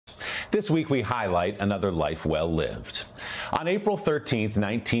This week we highlight another life well lived. On April 13,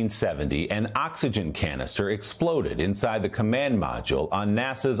 1970, an oxygen canister exploded inside the command module on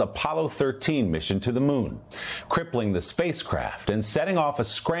NASA's Apollo 13 mission to the moon, crippling the spacecraft and setting off a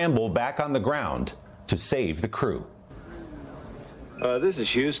scramble back on the ground to save the crew. This is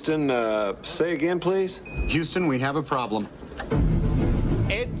Houston. Say again, please. Houston, we have a problem.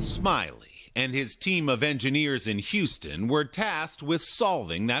 Ed Smylie and his team of engineers in Houston were tasked with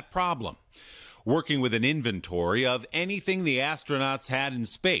solving that problem, working with an inventory of anything the astronauts had in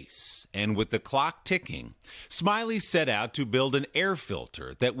space. And with the clock ticking, Smylie set out to build an air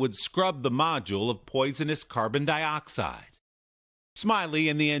filter that would scrub the module of poisonous carbon dioxide.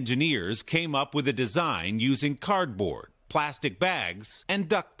 Smylie and the engineers came up with a design using cardboard, plastic bags, and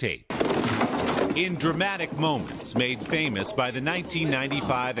duct tape. In dramatic moments made famous by the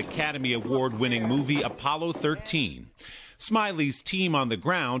 1995 Academy Award-winning movie Apollo 13, Smylie's team on the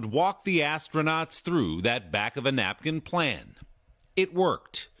ground walked the astronauts through that back-of-a-napkin plan. It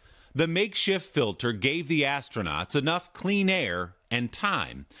worked. The makeshift filter gave the astronauts enough clean air and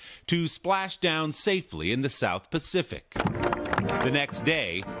time to splash down safely in the South Pacific. The next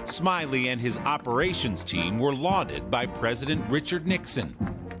day, Smylie and his operations team were lauded by President Richard Nixon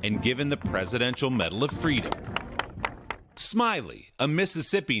and given the Presidential Medal of Freedom. Smylie, a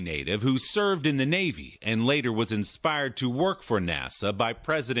Mississippi native who served in the Navy and later was inspired to work for NASA by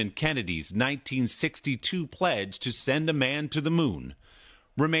President Kennedy's 1962 pledge to send a man to the moon,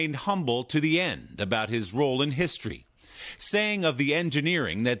 remained humble to the end about his role in history, saying of the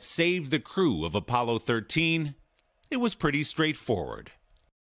engineering that saved the crew of Apollo 13, it was pretty straightforward.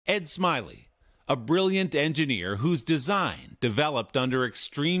 Ed Smylie, a brilliant engineer whose design, developed under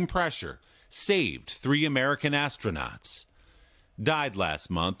extreme pressure, saved 3 American astronauts, died last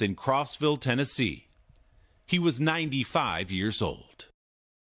month in Crossville, Tennessee. He was 95 years old.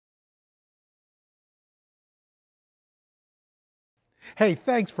 Hey,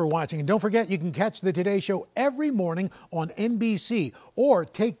 thanks for watching. And don't forget, you can catch the Today Show every morning on NBC or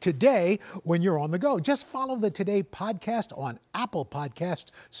take Today when you're on the go. Just follow the Today podcast on Apple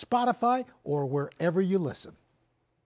Podcasts, Spotify, or wherever you listen.